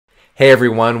Hey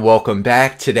everyone, welcome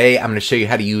back. Today I'm going to show you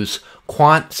how to use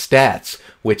QuantStats,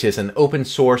 which is an open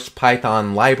source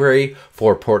Python library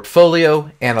for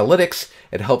portfolio analytics.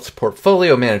 It helps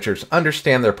portfolio managers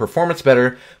understand their performance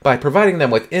better by providing them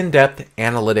with in-depth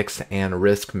analytics and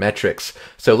risk metrics.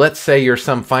 So let's say you're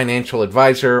some financial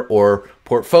advisor or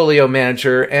portfolio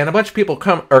manager and a bunch of people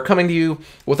are coming to you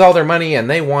with all their money and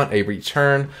they want a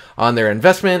return on their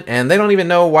investment and they don't even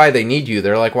know why they need you.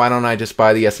 They're like, why don't I just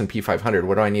buy the S&P 500?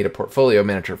 What do I need a portfolio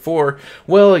manager for?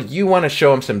 Well, you want to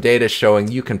show them some data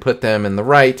showing you can put them in the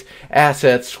right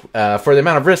assets for the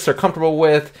amount of risks they're comfortable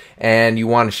with, and you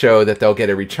want to show that they'll get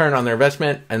a return on their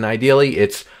investment, and ideally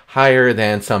it's higher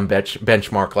than some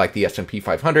benchmark like the S&P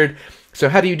 500. So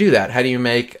how do you do that? How do you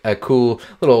make a cool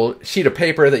little sheet of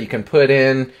paper that you can put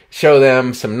in, show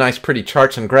them some nice pretty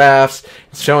charts and graphs,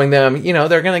 showing them, you know,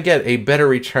 they're going to get a better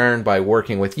return by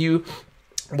working with you?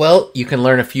 Well, you can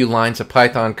learn a few lines of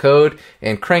Python code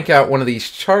and crank out one of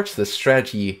these charts, the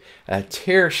strategy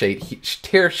tear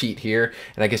sheet here,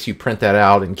 and I guess you print that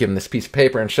out and give them this piece of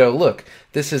paper and show, look,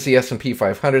 this is the S&P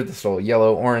 500, this little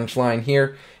yellow-orange line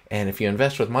here, and if you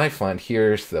invest with my fund,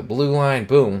 here's the blue line,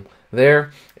 boom,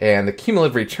 there, and the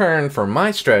cumulative return for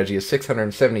my strategy is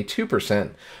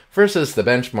 672% versus the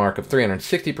benchmark of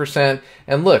 360%.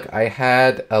 And look, I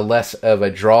had a less of a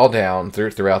drawdown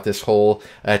throughout this whole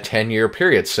 10-year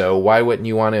period. So why wouldn't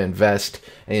you want to invest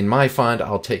in my fund?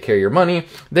 I'll take care of your money.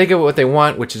 They get what they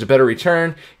want, which is a better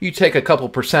return. You take a couple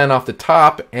percent off the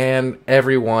top and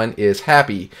everyone is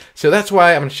happy. So that's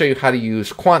why I'm going to show you how to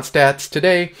use QuantStats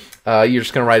today. You're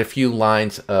just going to write a few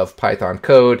lines of Python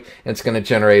code, and it's going to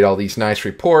generate all these nice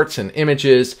reports and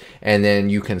images, and then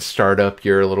you can start up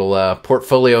your little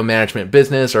portfolio management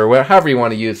business, or however you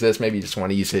want to use this. Maybe you just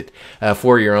want to use it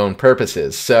for your own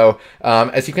purposes. So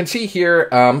as you can see here,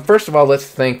 first of all, let's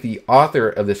thank the author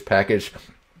of this package,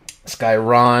 this guy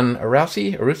Ron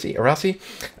Arausi,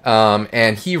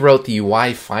 and he wrote the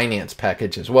Y Finance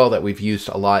package as well that we've used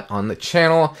a lot on the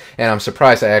channel, and I'm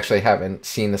surprised I actually haven't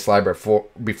seen this library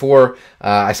before.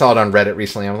 I saw it on Reddit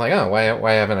recently. I was like, oh,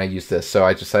 why haven't I used this? So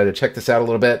I decided to check this out a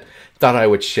little bit. Thought I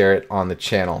would share it on the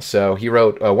channel. So he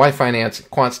wrote Y Finance,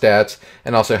 QuantStats,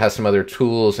 and also has some other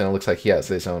tools, and it looks like he has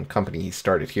his own company he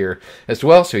started here as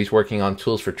well. So he's working on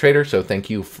tools for traders. So thank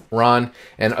you, Ron,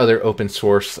 and other open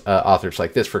source authors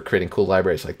like this for creating cool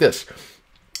libraries like this.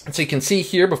 And so you can see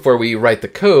here, before we write the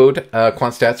code,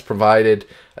 QuantStats provided,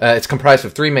 it's comprised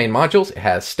of three main modules. It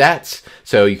has stats,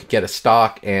 so you can get a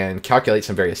stock and calculate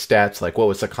some various stats, like what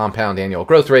was the compound annual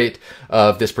growth rate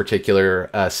of this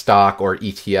particular stock or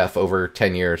ETF over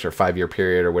 10 years or 5-year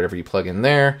period or whatever you plug in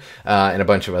there, and a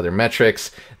bunch of other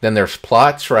metrics. Then there's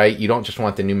plots, right? You don't just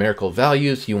want the numerical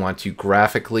values, you want to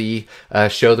graphically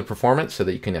show the performance so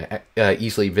that you can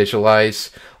easily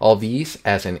visualize all these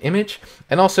as an image.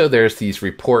 And also there's this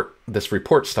report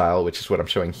style, which is what I'm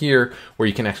showing here, where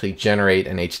you can actually generate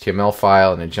an HTML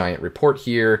file and a giant report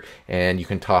here, and you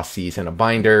can toss these in a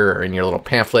binder or in your little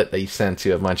pamphlet that you send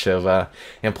to a bunch of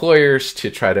employers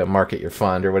to try to market your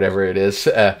fund or whatever it is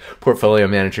portfolio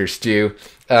managers do.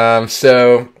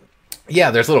 So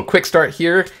yeah, there's a little quick start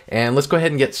here, and let's go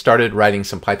ahead and get started writing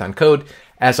some Python code.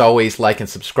 As always, like and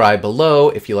subscribe below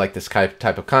if you like this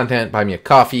type of content. Buy me a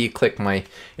coffee, click my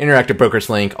Interactive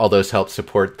Brokers link. All those help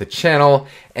support the channel.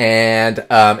 And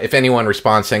if anyone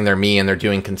responds saying they're me and they're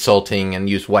doing consulting and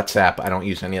use WhatsApp, I don't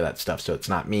use any of that stuff, so it's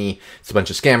not me. It's a bunch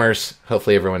of scammers.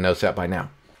 Hopefully everyone knows that by now.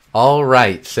 All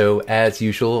right, so as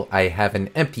usual, I have an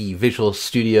empty Visual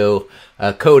Studio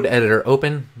code editor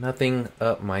open, nothing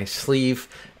up my sleeve.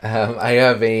 I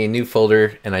have a new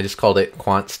folder, and I just called it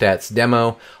QuantStats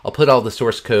Demo. I'll put all the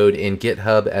source code in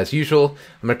GitHub as usual.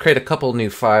 I'm going to create a couple new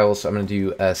files. I'm going to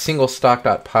do a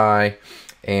singlestock.py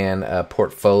and a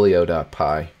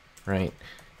portfolio.py, right?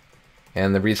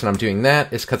 And the reason I'm doing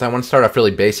that is because I want to start off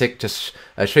really basic, just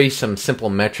show you some simple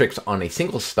metrics on a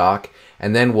single stock,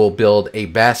 and then we'll build a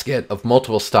basket of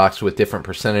multiple stocks with different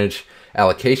percentage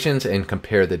allocations and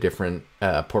compare the different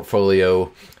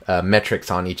portfolio metrics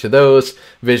on each of those,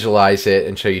 visualize it,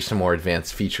 and show you some more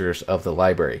advanced features of the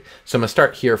library. So I'm going to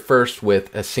start here first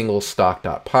with a single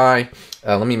stock.py.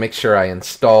 Let me make sure I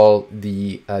install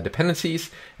the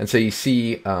dependencies. And so you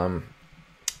see on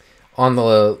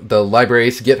the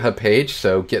library's GitHub page,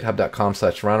 so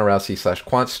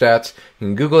github.com/ronarausi/quantstats. You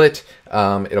can Google it.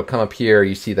 It'll come up here.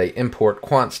 You see they import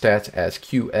QuantStats as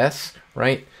QS,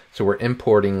 right? So we're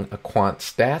importing a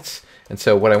QuantStats. And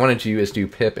so what I want to do is do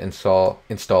pip install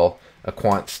a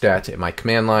QuantStats in my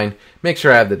command line. Make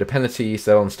sure I have the dependencies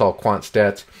that'll install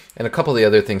QuantStats and a couple of the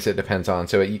other things it depends on.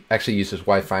 So it actually uses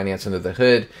Y Finance under the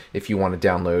hood if you want to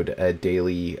download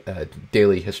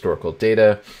daily historical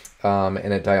data.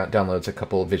 and it downloads a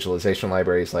couple of visualization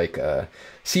libraries like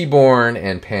Seaborn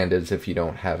and Pandas if you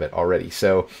don't have it already.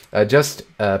 So just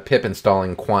pip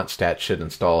installing QuantStats should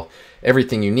install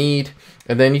everything you need.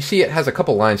 And then you see it has a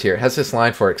couple lines here. It has this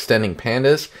line for extending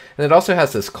pandas, and it also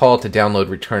has this call to download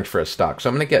returns for a stock. So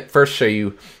I'm going to first show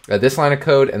you this line of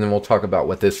code, and then we'll talk about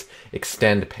what this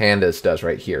extend pandas does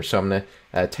right here. So I'm going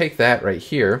to take that right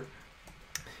here,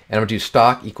 and I'm going to do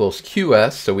stock equals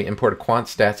QS. So we imported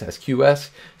QuantStats as QS.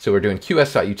 So we're doing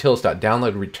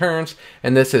qs.utils.download returns.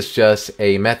 And this is just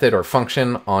a method or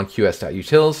function on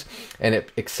qs.utils. And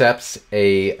it accepts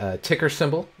a ticker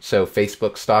symbol, so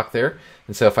Facebook stock there.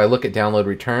 And so if I look at download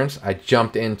returns, I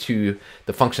jumped into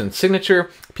the function signature.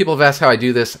 People have asked how I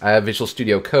do this. I have Visual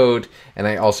Studio Code, and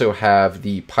I also have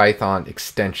the Python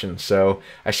extension. So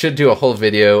I should do a whole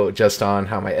video just on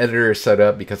how my editor is set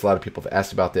up, because a lot of people have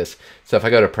asked about this. So if I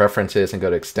go to Preferences and go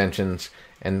to Extensions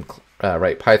and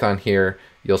write Python here,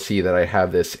 you'll see that I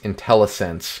have this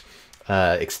IntelliSense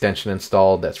extension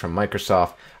installed. That's from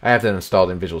Microsoft. I have that installed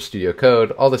in Visual Studio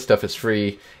Code. All this stuff is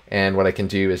free, and what I can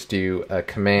do is do a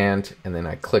command, and then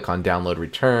I click on download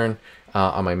return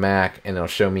on my Mac, and it'll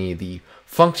show me the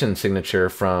function signature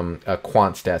from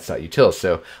QuantStats.utils.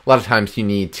 So a lot of times you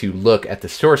need to look at the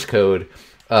source code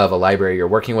of a library you're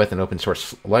working with, an open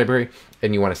source library,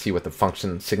 and you want to see what the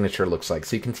function signature looks like.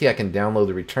 So you can see I can download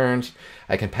the returns,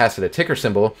 I can pass it a ticker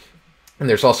symbol, and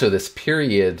there's also this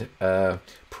period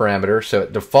parameter, so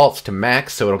it defaults to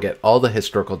max, so it'll get all the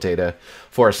historical data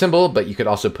for a symbol, but you could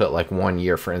also put like 1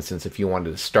 year, for instance, if you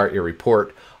wanted to start your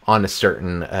report on a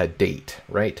certain date,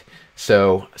 right?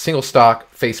 So single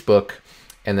stock, Facebook,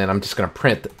 and then I'm just going to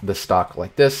print the stock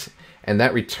like this, and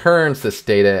that returns this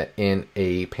data in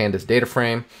a pandas data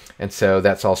frame, and so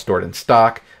that's all stored in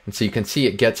stock. And so you can see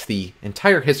it gets the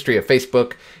entire history of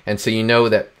Facebook, and so you know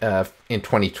that in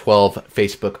 2012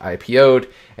 Facebook IPO'd,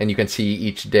 and you can see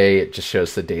each day it just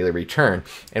shows the daily return.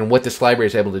 And what this library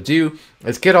is able to do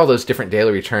is get all those different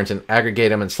daily returns and aggregate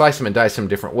them and slice them and dice them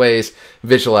different ways,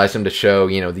 visualize them to show,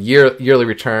 you know, the yearly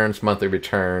returns, monthly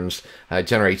returns,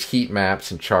 generates heat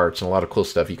maps and charts and a lot of cool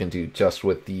stuff you can do just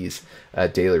with these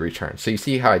daily returns. So you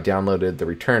see how I downloaded the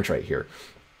returns right here.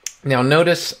 Now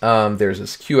notice there's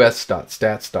this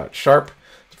qs.stats.sharp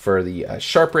for the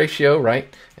Sharp ratio, right?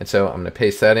 And so I'm going to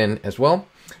paste that in as well.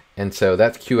 And so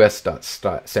that's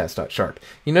qs.stats.sharp.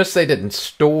 You notice they didn't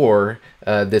store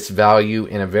this value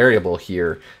in a variable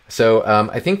here. So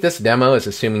I think this demo is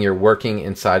assuming you're working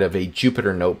inside of a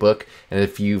Jupyter notebook. And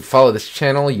if you follow this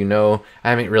channel, you know I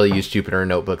haven't really used Jupyter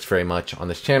notebooks very much on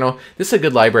this channel. This is a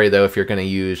good library, though, if you're going to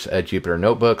use Jupyter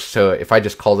notebooks. So if I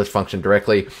just call this function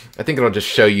directly, I think it'll just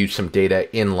show you some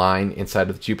data in line inside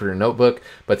of the Jupyter notebook.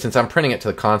 But since I'm printing it to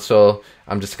the console,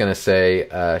 I'm just going to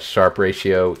say Sharp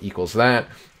ratio equals that.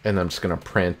 And I'm just going to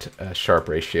print a Sharp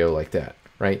ratio like that,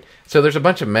 right? So there's a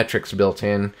bunch of metrics built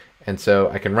in, and so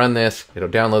I can run this, it'll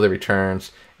download the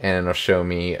returns, and it'll show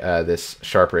me this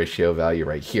Sharp ratio value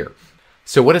right here.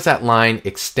 So what does that line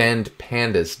extend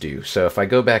pandas do? So if I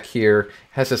go back here, it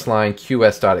has this line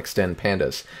qs.extend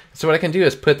pandas. So what I can do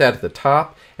is put that at the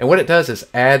top, and what it does is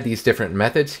add these different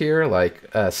methods here, like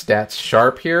stats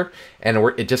sharp here, and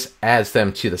it just adds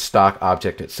them to the stock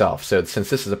object itself. So since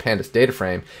this is a pandas data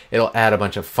frame, it'll add a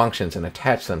bunch of functions and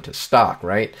attach them to stock,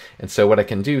 right? And so what I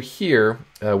can do here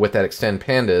with that extend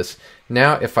pandas,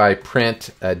 now if I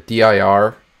print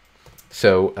dir,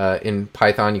 so in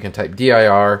Python you can type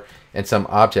dir and some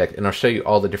object, and I'll show you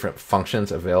all the different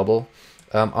functions available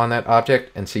on that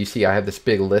object. And so you see I have this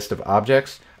big list of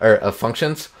objects, or of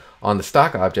functions on the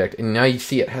stock object, and now you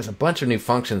see it has a bunch of new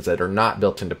functions that are not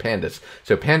built into pandas.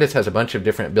 So pandas has a bunch of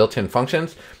different built-in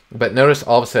functions, but notice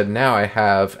all of a sudden now I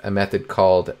have a method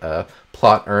called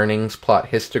plot earnings,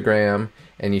 plot histogram,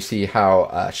 and you see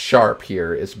how sharp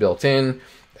here is built in,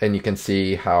 and you can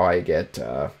see how I get,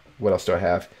 what else do I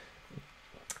have?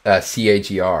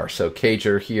 CAGR, so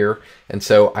Cager here, and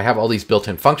so I have all these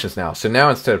built-in functions now. So now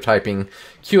instead of typing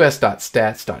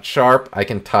qs.stats.sharp, I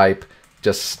can type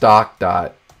just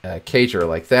stock.cager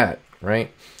like that, right?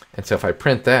 And so if I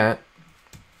print that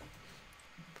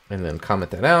and then comment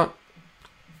that out,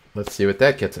 let's see what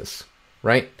that gets us,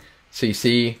 right? So you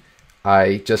see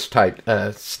I just typed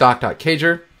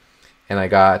stock.cager, and I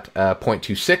got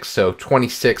 0.26, so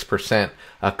 26%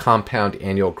 compound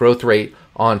annual growth rate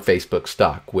on Facebook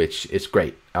stock, which is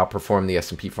great. Outperformed the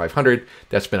S&P 500.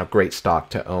 That's been a great stock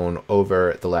to own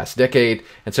over the last decade.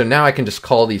 And so now I can just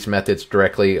call these methods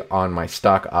directly on my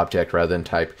stock object rather than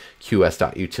type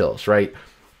qs.utils, right?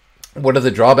 What are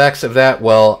the drawbacks of that?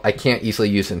 Well, I can't easily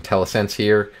use IntelliSense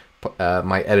here,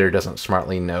 my editor doesn't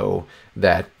smartly know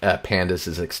that pandas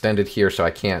is extended here, so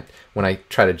I can't, when I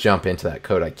try to jump into that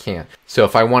code, I can't. So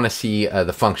if I want to see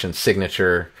the function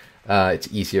signature,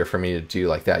 it's easier for me to do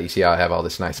like that. You see how I have all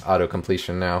this nice auto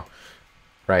completion now,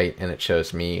 right? And it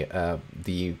shows me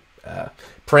the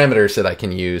parameters that I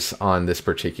can use on this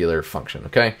particular function,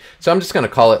 okay? So I'm just going to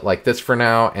call it like this for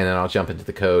now, and then I'll jump into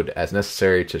the code as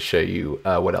necessary to show you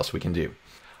what else we can do.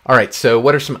 All right, so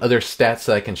what are some other stats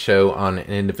that I can show on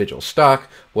an individual stock?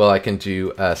 Well, I can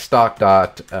do stock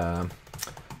dot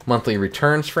monthly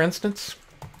returns, for instance.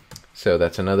 So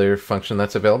that's another function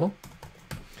that's available.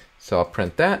 So I'll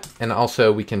print that, and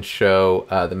also we can show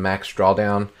the max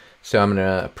drawdown. So I'm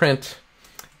going to print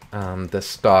the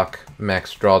stock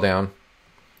max drawdown,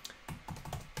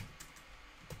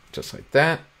 just like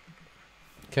that.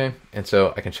 Okay, and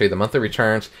so I can show you the monthly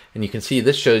returns, and you can see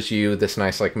this shows you this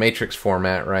nice like matrix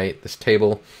format, right? This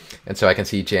table, and so I can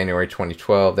see January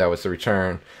 2012, that was the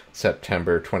return.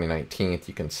 September 2019,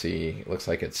 you can see it looks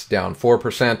like it's down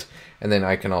 4%, and then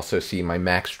I can also see my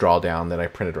max drawdown that I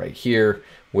printed right here,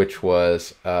 which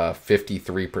was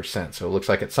 53%. So it looks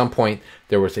like at some point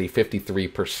there was a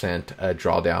 53%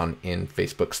 drawdown in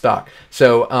Facebook stock.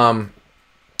 So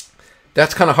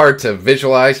that's kind of hard to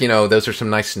visualize. You know, those are some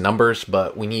nice numbers,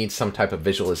 but we need some type of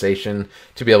visualization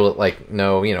to be able to like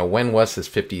know, you know, when was this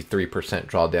 53%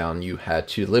 drawdown you had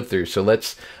to live through. So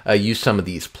let's use some of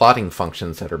these plotting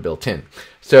functions that are built in.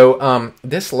 So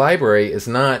this library is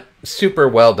not super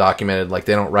well documented. Like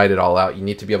they don't write it all out. You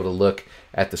need to be able to look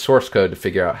at the source code to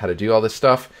figure out how to do all this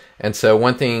stuff. And so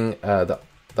one thing the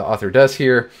author does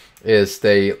here is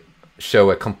they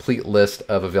show a complete list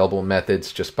of available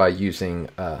methods just by using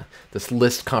this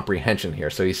list comprehension here.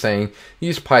 So he's saying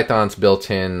use Python's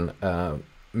built-in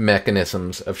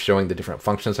mechanisms of showing the different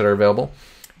functions that are available.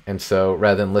 And so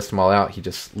rather than list them all out, he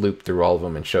just looped through all of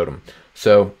them and showed them.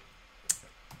 So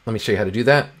let me show you how to do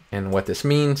that and what this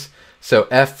means. So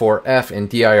F for F in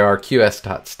dir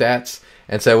QS.stats.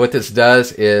 And so what this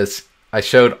does is I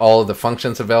showed all of the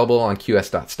functions available on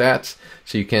QS.stats,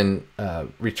 so you can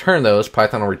return those.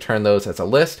 Python will return those as a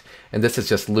list, and this is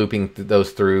just looping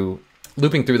through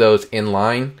those in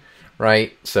line,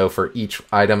 right? So for each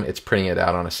item, it's printing it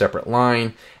out on a separate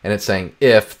line, and it's saying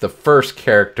if the first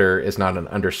character is not an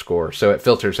underscore. So it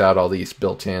filters out all these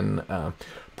built-in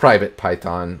private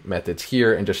Python methods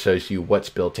here and just shows you what's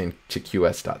built into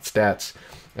QS.stats.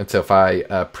 And so if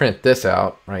I print this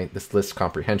out, right, this list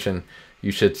comprehension,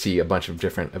 you should see a bunch of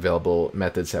different available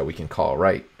methods that we can call,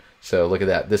 right? So look at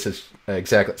that. This is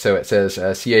exactly, so it says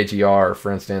CAGR,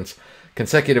 for instance,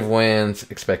 consecutive wins,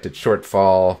 expected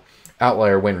shortfall,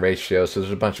 outlier win ratio. So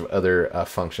there's a bunch of other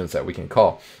functions that we can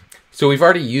call. So we've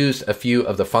already used a few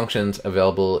of the functions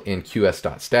available in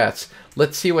QS.stats.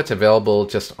 Let's see what's available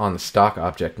just on the stock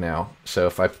object now. So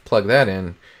if I plug that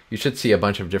in, you should see a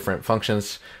bunch of different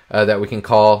functions that we can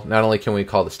call. Not only can we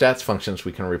call the stats functions,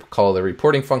 we can call the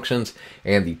reporting functions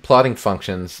and the plotting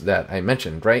functions that I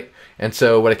mentioned, right? And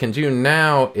so what I can do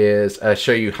now is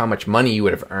show you how much money you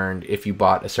would have earned if you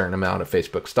bought a certain amount of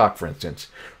Facebook stock, for instance,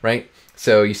 right?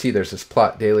 So you see there's this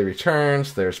plot daily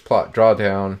returns, there's plot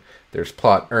drawdown, there's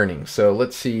plot earnings. So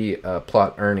let's see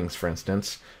plot earnings, for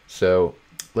instance. So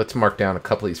let's mark down a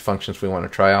couple of these functions we want to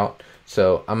try out.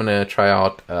 So I'm going to try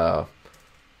out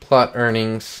plot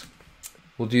earnings.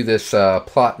 We'll do this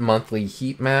plot monthly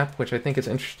heat map, which I think is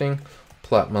interesting.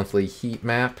 Plot monthly heat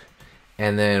map.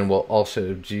 And then we'll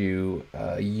also do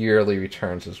yearly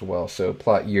returns as well. So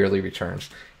plot yearly returns.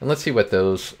 And let's see what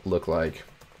those look like.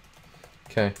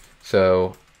 Okay,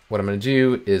 so what I'm going to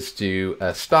do is do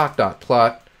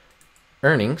stock.plot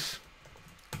earnings,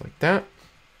 like that.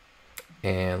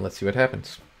 And let's see what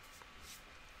happens.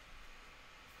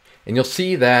 And you'll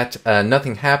see that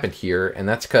nothing happened here, and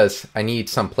that's because I need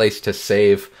some place to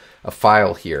save a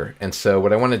file here. And so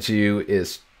what I want to do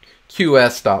is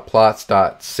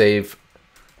qs.plots.save,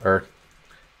 or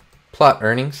plot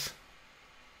earnings.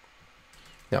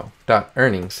 No, dot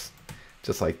earnings,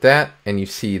 just like that. And you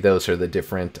see those are the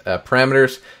different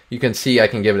parameters. You can see I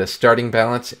can give it a starting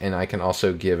balance, and I can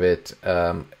also give it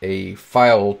a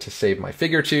file to save my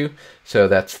figure to. So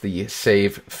that's the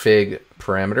save fig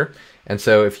parameter. And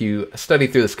so if you study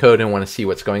through this code and want to see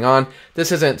what's going on,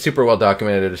 this isn't super well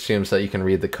documented. It assumes that you can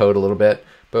read the code a little bit.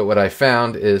 But what I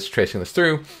found is tracing this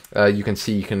through, you can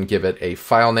see you can give it a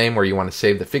file name where you want to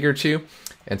save the figure to.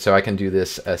 And so I can do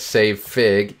this save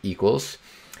fig equals.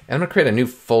 And I'm going to create a new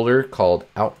folder called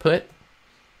output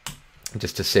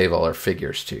just to save all our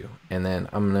figures to. And then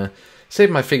I'm going to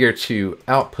save my figure to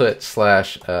output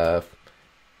slash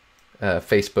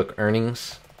Facebook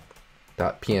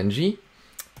earnings.png.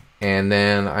 And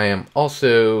then I am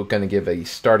also going to give a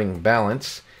starting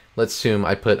balance. Let's assume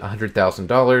I put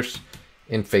 $100,000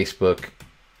 in Facebook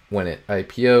when it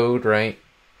IPO'd, right?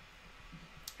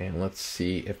 And let's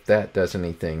see if that does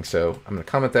anything. So I'm going to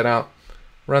comment that out,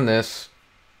 run this,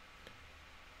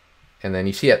 and then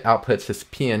you see it outputs this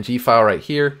PNG file right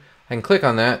here. I can click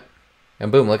on that,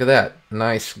 and boom, look at that.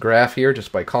 Nice graph here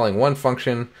just by calling one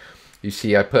function. You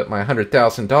see I put my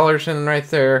 $100,000 in right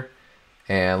there,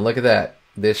 and look at that.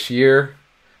 This year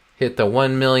hit the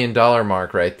 $1 million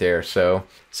mark right there. So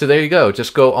there you go.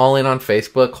 Just go all in on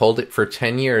Facebook, hold it for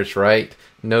 10 years, right?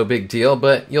 No big deal,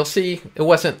 but you'll see it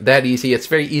wasn't that easy. It's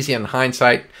very easy in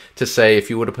hindsight to say if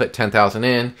you would have put 10,000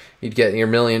 in, you'd get your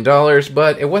 $1 million,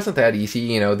 but it wasn't that easy.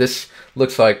 You know, this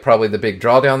looks like probably the big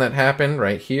drawdown that happened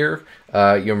right here.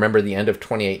 You remember the end of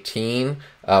 2018.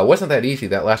 Wasn't that easy.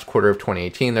 That last quarter of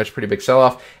 2018, there's a pretty big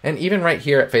sell-off. And even right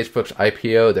here at Facebook's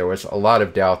IPO, there was a lot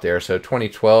of doubt there. So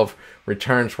 2012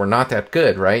 returns were not that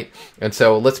good, right? And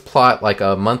so let's plot like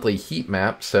a monthly heat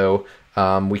map. So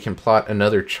we can plot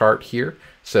another chart here.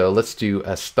 So let's do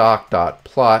a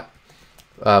stock.plot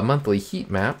monthly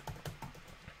heat map,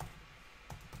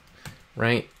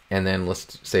 right? And then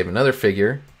let's save another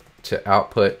figure to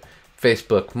output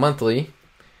Facebook monthly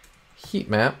heat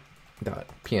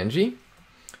map.png.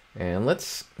 And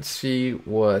let's see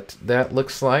what that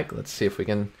looks like. Let's see if we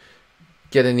can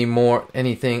get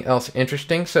anything else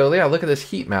interesting. So yeah, look at this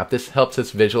heat map. This helps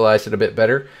us visualize it a bit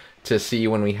better to see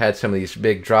when we had some of these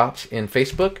big drops in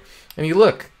Facebook. And you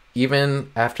look, even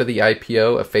after the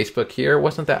IPO of Facebook here, it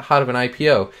wasn't that hot of an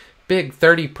IPO. Big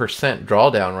 30%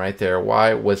 drawdown right there.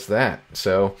 Why was that?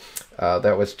 So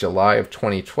that was July of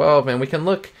 2012. And we can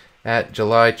look at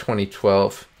July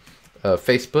 2012 of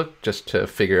Facebook just to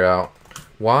figure out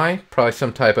why. Probably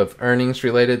some type of earnings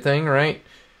related thing, right?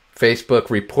 Facebook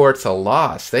reports a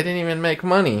loss. They didn't even make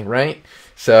money, right?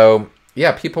 So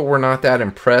yeah, people were not that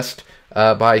impressed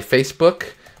by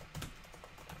Facebook.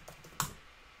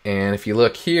 And if you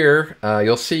look here,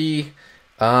 you'll see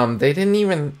they didn't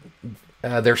even,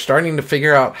 they're starting to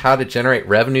figure out how to generate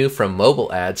revenue from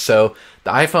mobile ads. So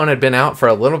the iPhone had been out for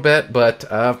a little bit, but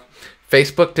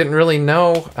Facebook didn't really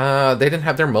know, they didn't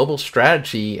have their mobile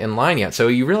strategy in line yet. So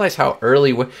you realize how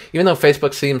early, even though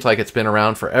Facebook seems like it's been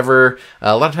around forever,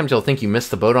 a lot of times you'll think you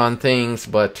missed the boat on things,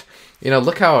 but you know,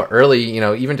 look how early, you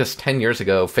know, even just 10 years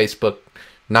ago,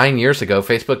 9 years ago,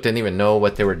 Facebook didn't even know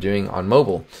what they were doing on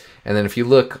mobile. And then if you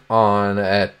look on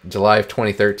at July of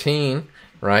 2013,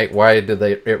 right, why did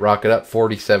it rocket up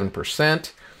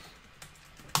 47%?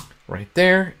 Right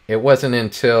there. It wasn't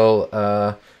until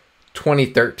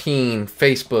 2013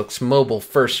 Facebook's mobile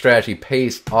first strategy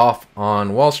pays off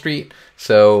on Wall Street.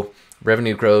 So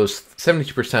revenue grows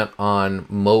 72% on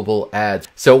mobile ads.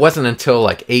 So it wasn't until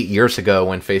like 8 years ago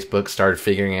when Facebook started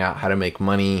figuring out how to make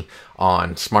money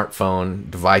on smartphone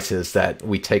devices that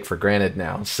we take for granted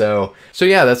now. So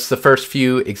yeah, that's the first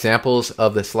few examples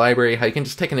of this library, how you can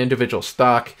just take an individual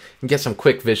stock and get some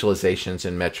quick visualizations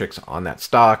and metrics on that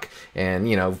stock and,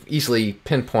 you know, easily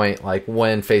pinpoint like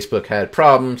when Facebook had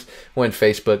problems, when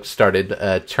Facebook started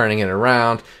turning it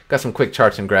around. Got some quick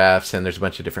charts and graphs, and there's a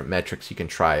bunch of different metrics you can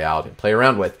try out and play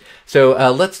around with. So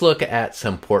let's look at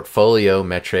some portfolio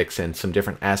metrics and some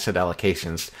different asset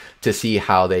allocations to see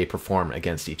how they perform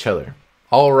against each other.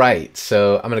 All right,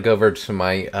 so I'm going to go over to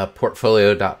my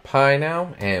portfolio.py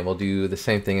now, and we'll do the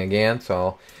same thing again. So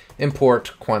I'll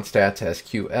import QuantStats as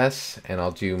QS, and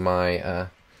I'll do my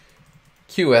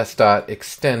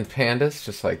QS.extend pandas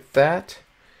just like that.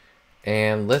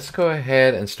 And let's go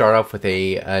ahead and start off with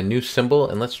a new symbol,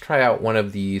 and let's try out one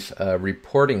of these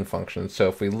reporting functions. So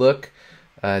if we look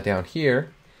down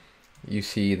here, you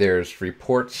see there's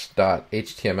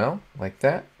reports.html like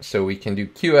that. So we can do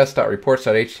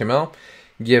qs.reports.html,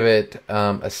 give it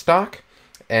a stock,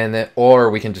 and then, or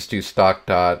we can just do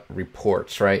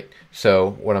stock.reports, right?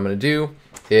 So what I'm going to do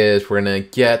is we're going to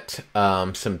get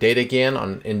some data again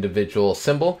on an individual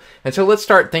symbol. And so let's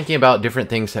start thinking about different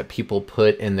things that people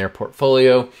put in their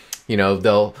portfolio. You know,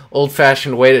 the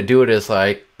old-fashioned way to do it is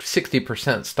like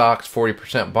 60% stocks,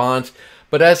 40% bonds.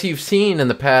 But as you've seen in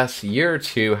the past year or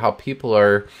two, how people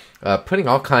are putting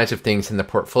all kinds of things in the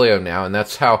portfolio now. And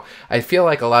that's how I feel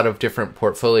like a lot of different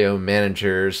portfolio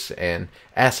managers and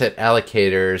asset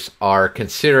allocators are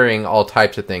considering all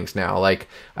types of things now. Like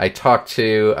I talked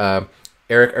to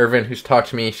Eric Irvin, who's talked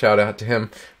to me, shout out to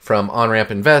him, from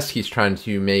OnRamp Invest. He's trying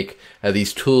to make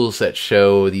these tools that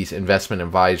show these investment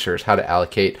advisors how to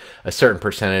allocate a certain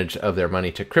percentage of their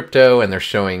money to crypto, and they're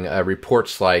showing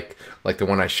reports like the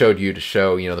one I showed you to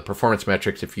show, the performance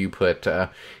metrics. If you put,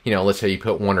 let's say you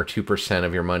put 1 or 2%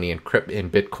 of your money in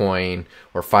Bitcoin,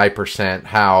 or 5%,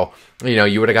 how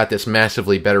you would have got this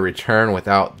massively better return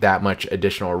without that much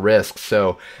additional risk.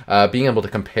 So being able to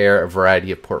compare a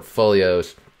variety of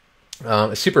portfolios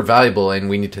is super valuable, and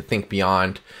we need to think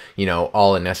beyond,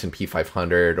 all in S&P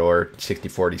 500 or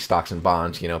 60/40 stocks and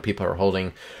bonds. People are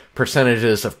holding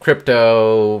percentages of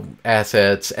crypto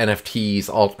assets, NFTs,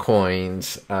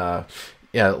 altcoins. A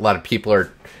lot of people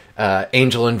are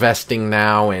angel investing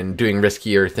now and doing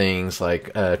riskier things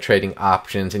like trading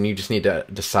options, and you just need to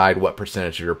decide what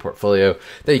percentage of your portfolio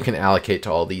that you can allocate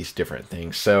to all these different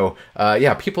things. So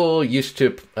people used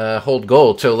to hold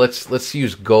gold. So let's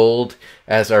use gold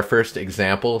as our first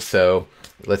example. So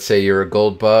let's say you're a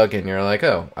gold bug and you're like,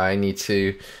 oh, I need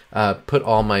to put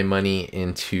all my money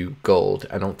into gold.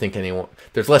 I don't think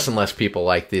there's less and less people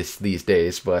like this these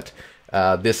days, but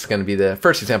this is going to be the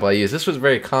first example I use. This was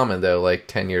very common, though, like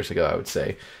 10 years ago, I would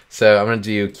say. So I'm going to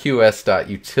do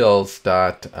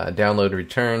qs.utils.download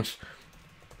returns.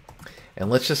 And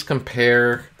let's just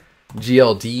compare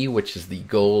GLD, which is the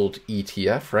gold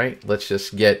ETF, right? Let's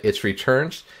just get its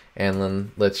returns. And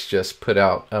then let's just put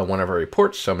out one of our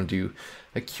reports. So I'm going to do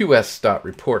a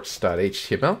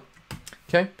qs.reports.html.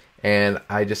 Okay. And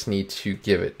I just need to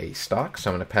give it a stock.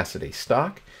 So I'm going to pass it a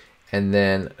stock. And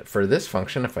then for this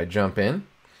function, if I jump in,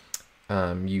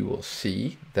 you will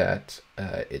see that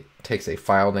it takes a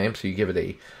file name. So you give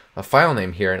it a file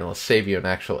name here, and it'll save you an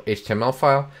actual HTML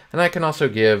file. And I can also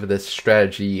give this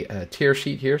strategy tier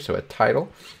sheet here, so a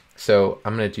title. So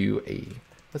I'm going to do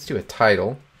let's do a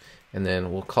title, and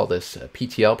then we'll call this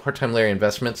PTL, Part-Time Larry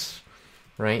Investments,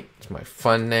 right? It's my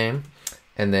fund name.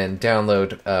 And then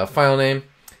download file name.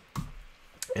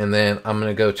 And then I'm going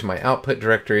to go to my output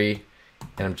directory,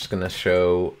 and I'm just going to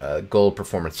show gold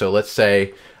performance. So let's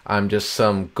say I'm just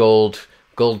some gold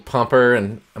pumper,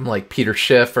 and I'm like Peter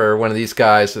Schiff or one of these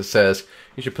guys that says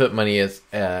you should put money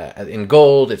in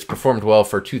gold. It's performed well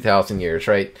for 2,000 years,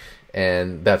 right?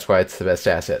 And that's why it's the best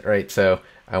asset, right? So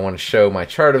I want to show my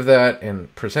chart of that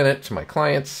and present it to my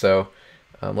clients. So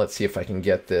let's see if I can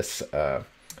get this.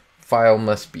 File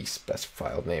must be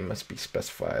specified. Name must be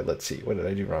specified. Let's see. What did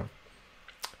I do wrong?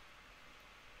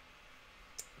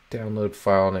 Download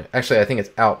file name. Actually, I think it's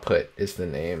output is the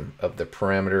name of the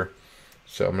parameter.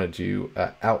 So I'm going to do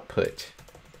output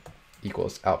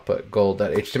equals output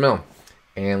gold.html.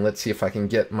 And let's see if I can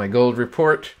get my gold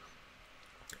report.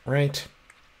 Right.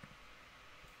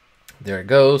 There it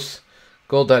goes.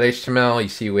 Gold.html. You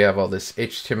see we have all this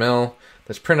HTML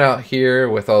that's printed out here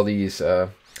with all these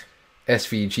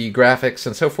SVG graphics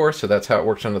and so forth. So that's how it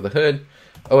works under the hood.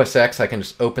 OSX, I can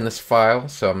just open this file.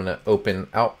 So I'm going to open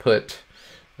output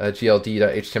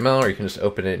gld.html, or you can just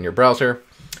open it in your browser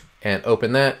and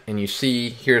open that, and you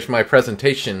see here's my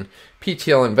presentation.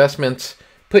 PTL investments,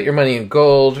 put your money in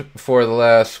gold for the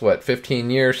last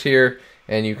 15 years here,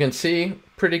 and you can see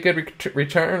pretty good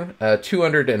return,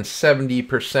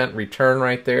 270% return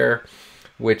right there,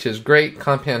 which is great.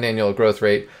 Compound annual growth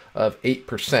rate of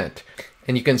 8%.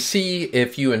 And you can see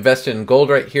if you invested in gold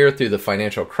right here through the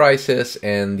financial crisis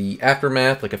and the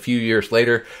aftermath, like a few years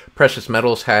later, precious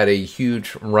metals had a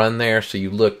huge run there, so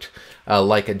you looked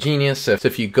like a genius. So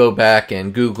if you go back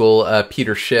and Google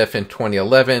Peter Schiff in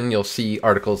 2011, you'll see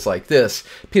articles like this.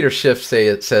 Peter Schiff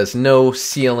says no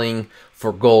ceiling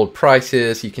for gold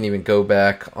prices. You can even go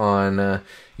back on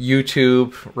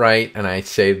YouTube, right? And I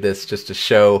saved this just to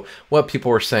show what people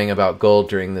were saying about gold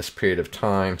during this period of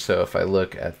time. So if I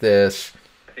look at this,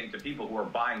 I think the people who are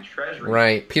buying treasuries,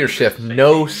 right, Peter Schiff,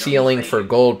 no ceiling for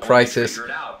gold prices,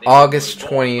 August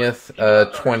 20th,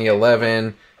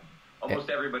 2011.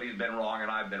 Almost everybody's been wrong, and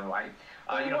I've been right.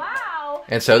 Wow.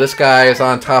 And so this guy is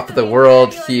on top of the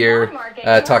world here,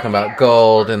 talking about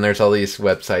gold, and there's all these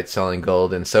websites selling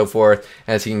gold and so forth.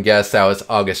 As you can guess, that was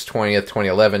August 20th,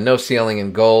 2011. No ceiling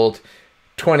in gold.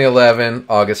 2011,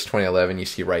 August 2011, you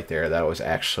see right there, that was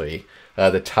actually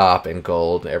the top in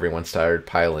gold. Everyone started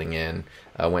piling in,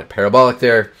 went parabolic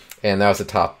there, and that was the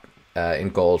top in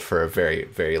gold for a very,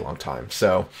 very long time.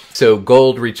 So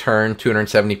gold returned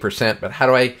 270%, but how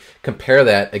do I compare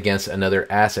that against another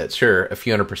asset? Sure, a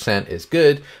few 100% is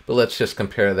good, but let's just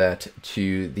compare that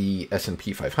to the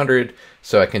S&P 500.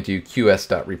 So I can do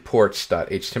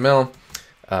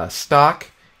qs.reports.html stock,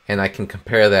 and I can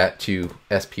compare that to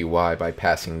SPY by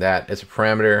passing that as a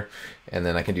parameter, and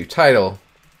then I can do title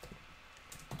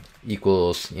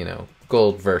equals,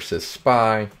 gold versus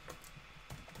SPY.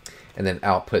 and then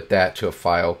output that to a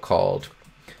file called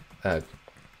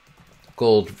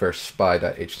gold versus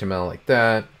spy.html like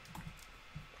that.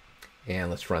 And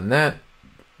let's run that.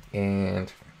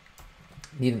 And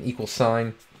need an equal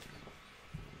sign.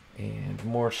 And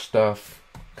more stuff,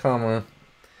 comma.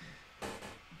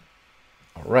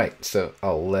 All right, so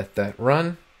I'll let that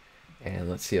run. And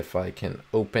let's see if I can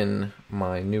open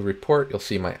my new report. You'll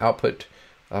see my output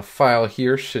file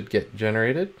here should get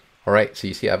generated. All right, so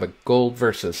you see I have a gold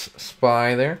versus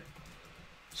spy there.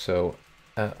 So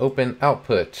open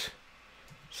output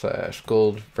 /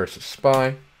 gold versus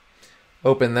spy.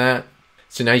 Open that.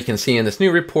 So now you can see in this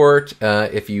new report,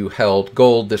 if you held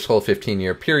gold this whole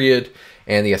 15-year period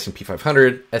and the S&P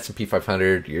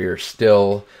 500, you're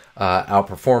still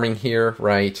outperforming here,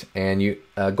 right? And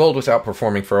gold was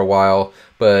outperforming for a while,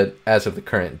 but as of the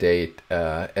current date,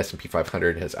 S&P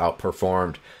 500 has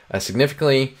outperformed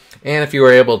significantly. And if you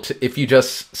were able to, if you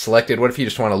just selected, what if you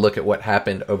just want to look at what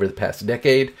happened over the past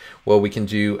decade? Well, we can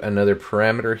do another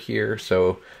parameter here.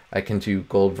 So I can do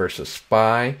gold versus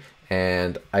SPY.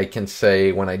 And I can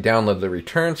say when I download the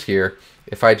returns here,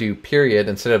 if I do period,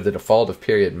 instead of the default of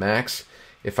period max,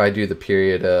 if I do the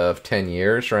period of 10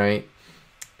 years, right?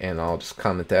 And I'll just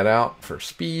comment that out for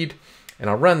speed. And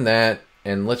I'll run that.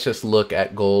 And let's just look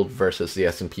at gold versus the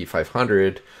S&P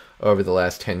 500 over the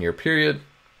last 10-year period.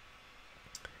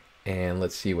 And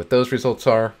let's see what those results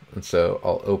are. And so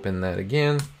I'll open that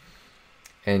again.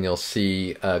 And you'll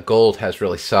see gold has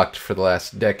really sucked for the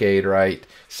last decade, right?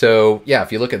 So yeah,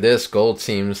 if you look at this, gold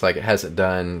seems like it hasn't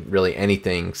done really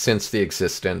anything since the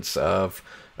existence of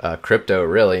crypto,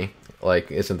 really.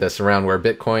 Like, isn't this around where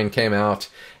Bitcoin came out?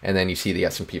 And then you see the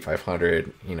S&P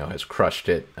 500, has crushed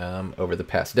it over the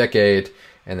past decade.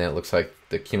 And then it looks like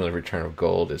the cumulative return of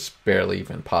gold is barely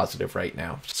even positive right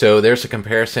now. So there's a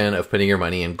comparison of putting your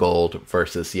money in gold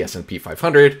versus the S&P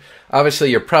 500. Obviously,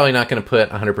 you're probably not going to put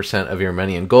 100% of your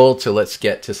money in gold. So let's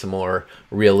get to some more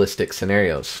realistic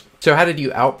scenarios. So how did you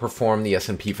outperform the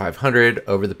S&P 500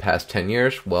 over the past 10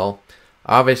 years? Well,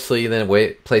 obviously,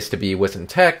 the place to be was in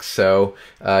tech, so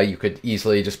you could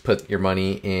easily just put your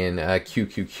money in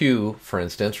QQQ, for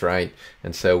instance, right?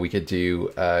 And so we could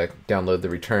do download the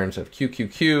returns of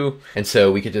QQQ, and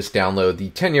so we could just download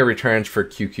the 10-year returns for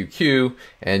QQQ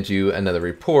and do another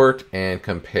report and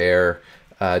compare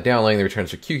downloading the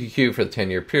returns of QQQ for the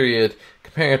 10-year period,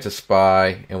 comparing it to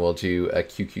SPY, and we'll do a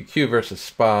QQQ versus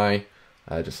SPY,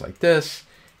 just like this,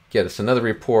 get us another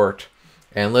report.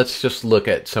 And let's just look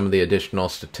at some of the additional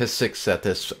statistics that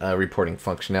this reporting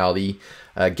functionality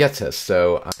gets us.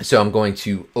 So I'm going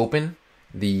to open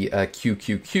the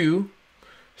QQQ.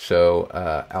 So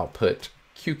output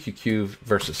QQQ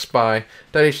versus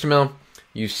SPY.html.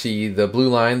 You see the blue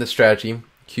line, the strategy.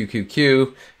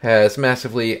 QQQ has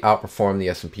massively outperformed the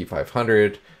S&P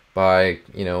 500 by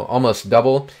almost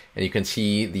double, and you can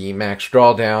see the max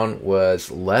drawdown was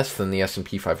less than the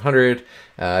S&P 500.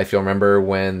 If you'll remember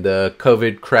when the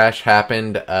COVID crash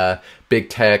happened,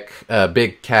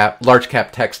 large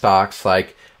cap tech stocks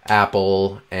like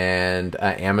Apple and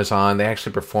Amazon, they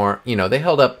actually performed, they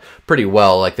held up pretty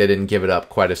well. Like, they didn't give it up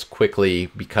quite as quickly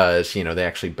because, they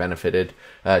actually benefited,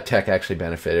 tech actually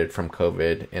benefited from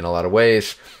COVID in a lot of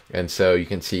ways. And so you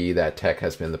can see that tech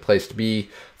has been the place to be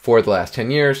for the last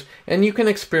 10 years. And you can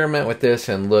experiment with this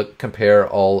and compare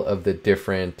all of the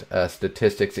different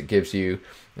statistics it gives you.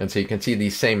 And so you can see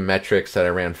these same metrics that I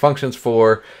ran functions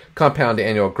for. Compound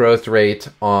annual growth rate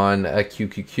on a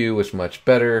QQQ was much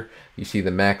better. You see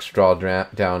the max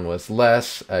drawdown was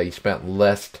less. You spent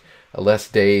less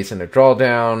days in a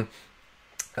drawdown.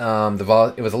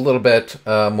 It was a little bit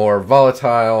more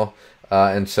volatile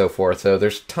and so forth. So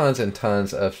there's tons and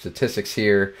tons of statistics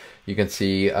here. You can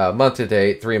see month to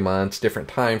date, 3 months, different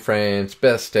time frames,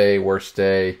 best day, worst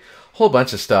day, whole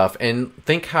bunch of stuff. And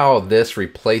think how this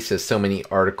replaces so many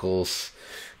articles,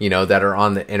 that are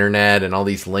on the internet and all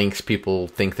these links. People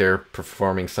think they're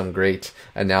performing some great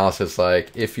analysis.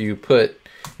 Like if you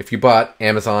bought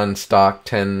Amazon stock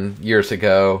 10 years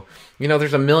ago,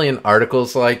 there's a million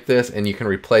articles like this, and you can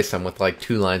replace them with like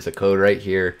 2 lines of code right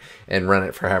here and run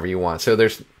it for however you want. So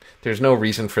there's no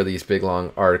reason for these big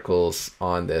long articles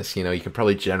on this. You can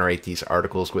probably generate these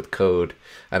articles with code.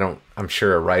 I'm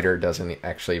sure a writer doesn't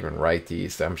actually even write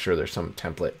these. I'm sure there's some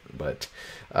template, but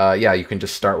yeah, you can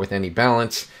just start with any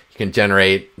balance. You can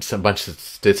generate some bunch of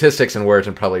statistics and words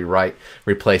and probably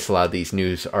replace a lot of these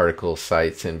news article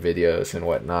sites and videos and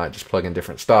whatnot. Just plug in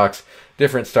different stocks,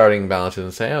 different starting balances,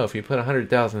 and say, oh, if you put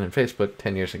 100,000 in Facebook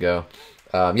 10 years ago,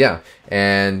 yeah,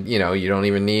 and you don't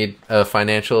even need a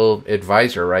financial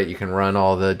advisor, right? You can run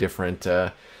all the different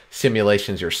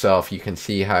simulations yourself, you can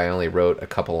see how I only wrote a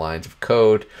couple lines of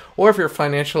code. Or if you're a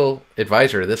financial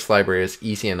advisor, this library is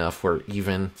easy enough where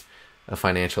even a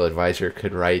financial advisor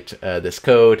could write this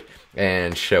code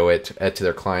and show it to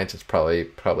their clients. It's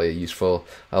probably a useful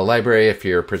library if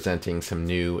you're presenting some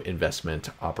new investment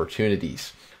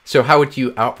opportunities. So how would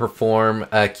you outperform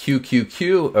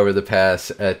QQQ over the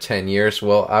past 10 years?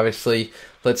 Well, obviously,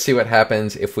 let's see what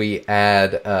happens if we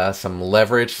add some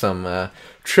leverage, some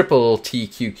triple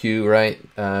TQQ, right?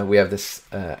 We have this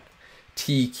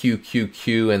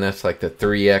TQQQ, and that's like the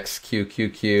 3x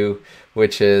QQQ,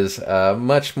 which is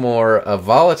much more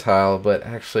volatile, but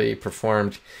actually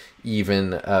performed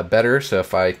even better. So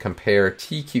if I compare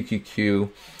TQQQ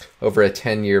over a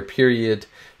 10-year period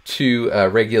to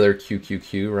regular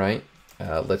QQQ, right?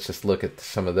 Let's just look at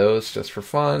some of those just for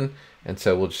fun. And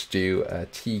so we'll just do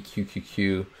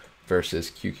TQQQ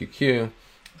versus QQQ.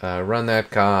 Run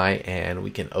that guy, and we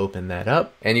can open that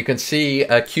up. And you can see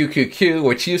QQQ,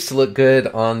 which used to look good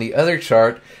on the other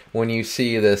chart. When you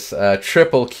see this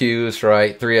triple Qs,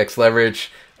 right, 3x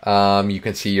leverage, you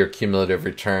can see your cumulative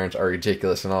returns are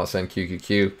ridiculous, and all of a sudden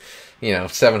QQQ,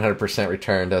 700%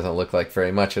 return doesn't look like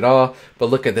very much at all. But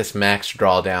look at this max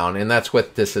drawdown, and that's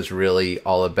what this is really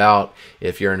all about.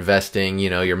 If you're investing,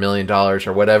 your $1 million or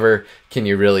whatever, can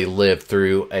you really live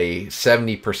through a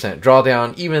 70%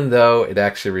 drawdown, even though it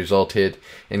actually resulted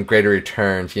in greater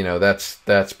returns?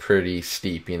 That's pretty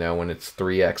steep, when it's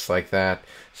 3x like that.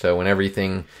 So when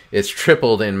everything is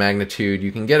tripled in magnitude,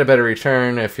 you can get a better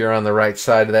return if you're on the right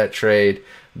side of that trade,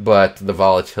 but the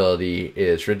volatility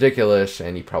is ridiculous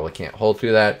and you probably can't hold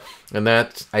through that. And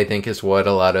that, I think, is what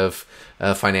a lot of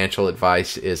financial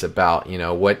advice is about.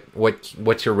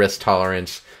 What's your risk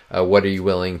tolerance? What are you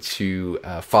willing to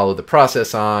follow the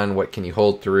process on? What can you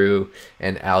hold through?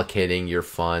 And allocating your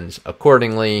funds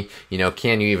accordingly.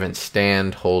 Can you even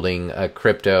stand holding a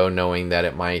crypto knowing that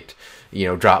it might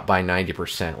drop by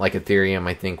 90%? Like Ethereum,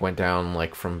 I think, went down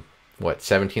like from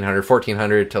 $1,700,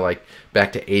 $1,400 to like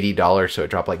back to $80, so it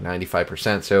dropped like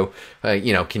 95%. So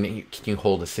can you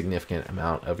hold a significant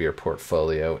amount of your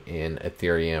portfolio in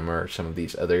Ethereum or some of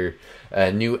these other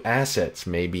new assets?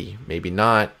 Maybe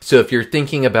not. So if you're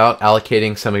thinking about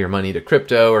allocating some of your money to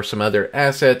crypto or some other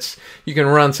assets, you can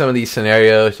run some of these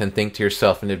scenarios and think to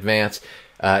yourself in advance,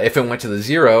 if it went to the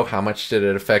zero, how much did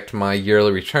it affect my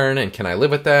yearly return, and can I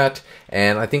live with that?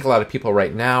 And I think a lot of people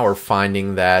right now are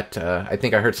finding that, I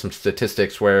think I heard some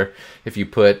statistics where if you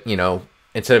put,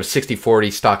 instead of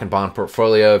 60-40 stock and bond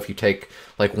portfolio, if you take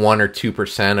like 1 or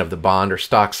 2% of the bond or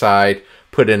stock side,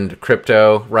 put it into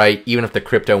crypto, right? Even if the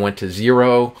crypto went to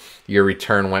zero, your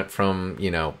return went from,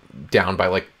 down by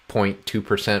like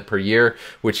 0.2% per year,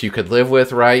 which you could live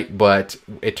with, right? But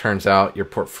it turns out your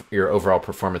overall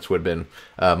performance would have been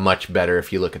much better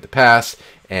if you look at the past.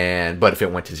 But if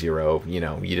it went to zero, you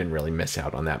didn't really miss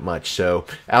out on that much. So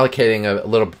allocating a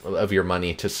little of your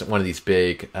money to one of these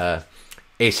big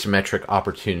asymmetric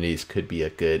opportunities could be a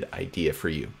good idea for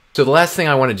you. So the last thing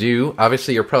I want to do,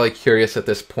 obviously you're probably curious at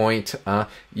this point,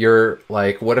 you're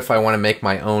like, what if I want to make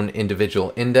my own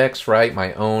individual index, right?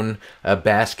 My own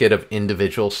basket of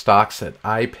individual stocks that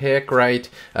I pick, right?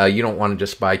 You don't want to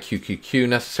just buy QQQ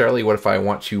necessarily. What if I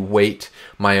want to weight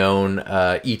my own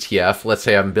ETF? Let's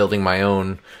say I'm building my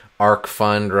own ARK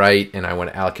fund, right? And I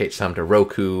want to allocate some to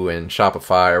Roku and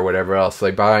Shopify or whatever else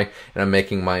I buy, and I'm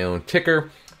making my own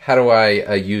ticker. How do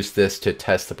I use this to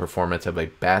test the performance of a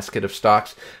basket of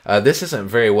stocks? This isn't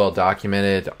very well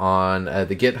documented on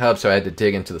the GitHub, so I had to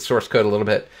dig into the source code a little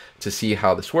bit to see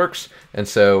how this works. And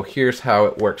so here's how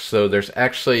it works. So there's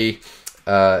actually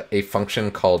a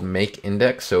function called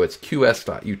makeIndex. So it's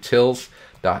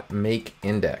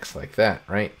qs.utils.makeIndex, like that,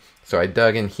 right? So I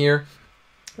dug in here,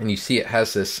 and you see it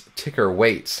has this ticker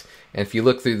weights. And if you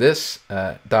look through this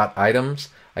 .items,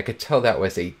 I could tell that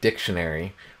was a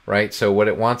dictionary, right? So what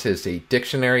it wants is a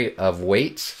dictionary of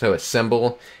weights, so a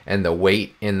symbol and the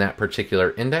weight in that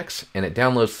particular index, and it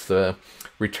downloads the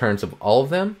returns of all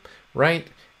of them, right?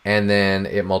 And then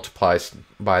it multiplies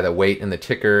by the weight in the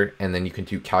ticker, and then you can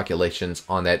do calculations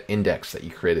on that index that you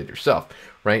created yourself,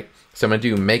 right? So I'm going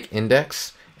to do make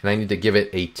index, and I need to give it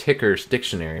a tickers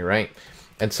dictionary, right?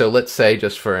 And so let's say,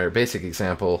 just for a basic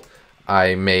example,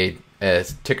 I made a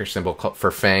ticker symbol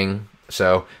for FANG.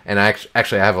 So, and I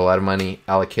have a lot of money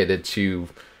allocated to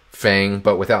FANG,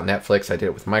 but without Netflix, I did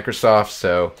it with Microsoft.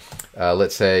 So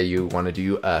let's say you want to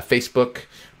do Facebook,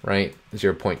 right?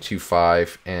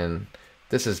 0.25. And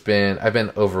this has been, I've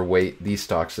been overweight these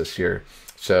stocks this year.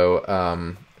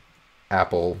 So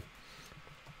Apple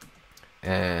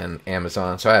and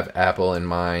Amazon. So I have Apple in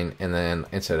mine. And then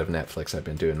instead of Netflix, I've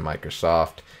been doing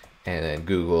Microsoft and then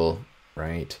Google,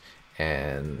 right?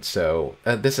 And so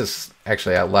this is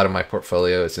actually a lot of my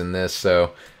portfolio is in this.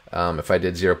 So if I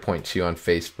did 0.2 on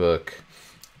Facebook,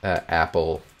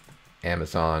 Apple,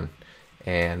 Amazon,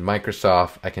 and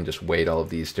Microsoft, I can just weight all of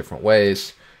these different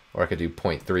ways, or I could do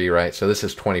 0.3, right? So this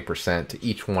is 20% to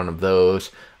each one of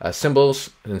those symbols.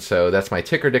 And so that's my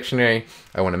ticker dictionary.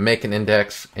 I want to make an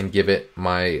index and give it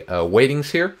my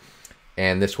weightings here.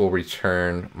 And this will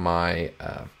return my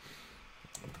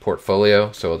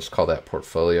portfolio. So I'll just call that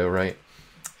portfolio, right?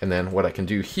 And then what I can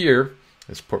do here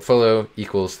is portfolio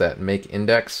equals that make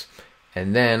index.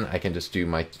 And then I can just do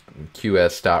my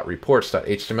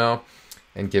qs.reports.html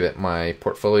and give it my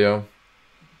portfolio.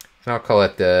 And I'll call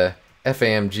it the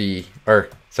FAMG, or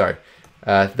sorry,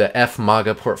 the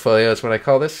FMAGA portfolio is what I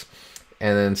call this.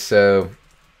 And then so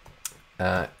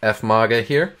FMAGA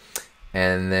here.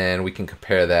 And then we can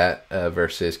compare that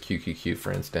versus QQQ,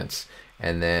 for instance.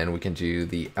 And then we can do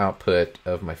the output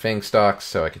of my FANG stocks.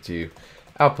 So I could do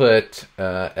output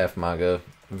FMAGA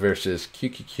versus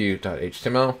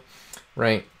QQQ.html,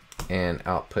 right? And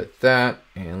output that.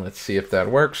 And let's see if that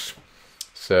works.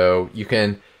 So you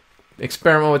can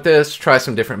experiment with this, try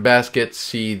some different baskets,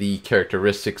 see the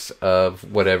characteristics of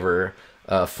whatever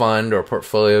fund or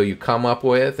portfolio you come up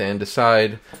with, and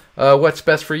decide what's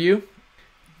best for you.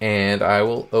 And I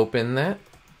will open that.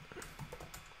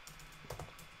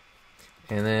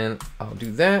 And then I'll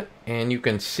do that. And you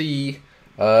can see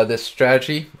this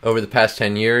strategy over the past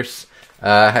 10 years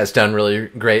has done really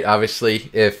great. Obviously,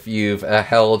 if you've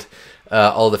held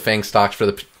all the FANG stocks for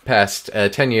the past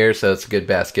 10 years, so it's a good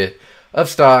basket of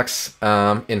stocks.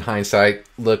 In hindsight,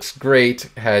 looks great.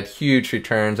 Had huge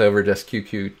returns over just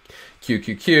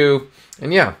QQQ.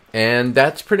 And yeah, and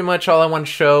that's pretty much all I want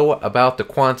to show about the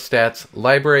QuantStats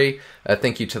library.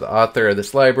 Thank you to the author of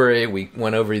this library. We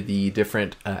went over the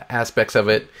different aspects of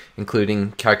it,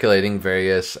 including calculating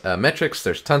various metrics.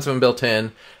 There's tons of them built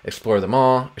in. Explore them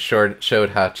all. Showed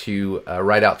how to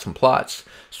write out some plots,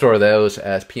 store those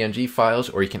as PNG files,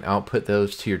 or you can output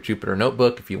those to your Jupyter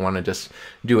notebook if you want to just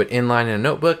do it inline in a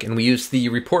notebook. And we use the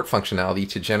report functionality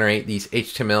to generate these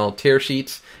HTML tier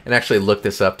sheets, and actually look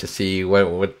this up to see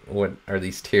what are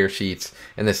these tier sheets.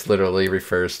 And this literally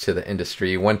refers to the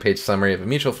industry one-page summary of a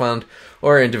mutual fund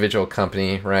or individual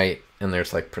company, right? And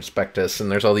there's like prospectus,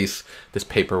 and there's all this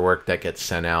paperwork that gets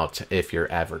sent out if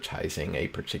you're advertising a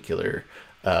particular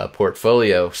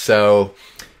portfolio. So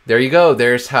there you go.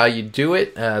 There's how you do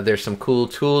it. There's some cool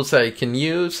tools that you can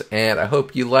use, and I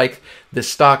hope you like this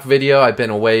stock video. I've been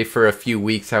away for a few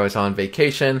weeks. I was on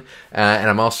vacation, and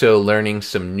I'm also learning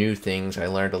some new things. I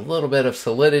learned a little bit of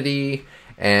Solidity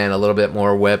and a little bit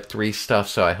more Web3 stuff,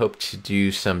 so I hope to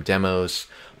do some demos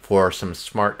for some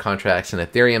smart contracts and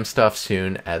Ethereum stuff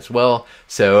soon as well.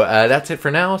 So that's it for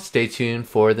now. Stay tuned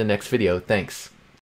for the next video. Thanks.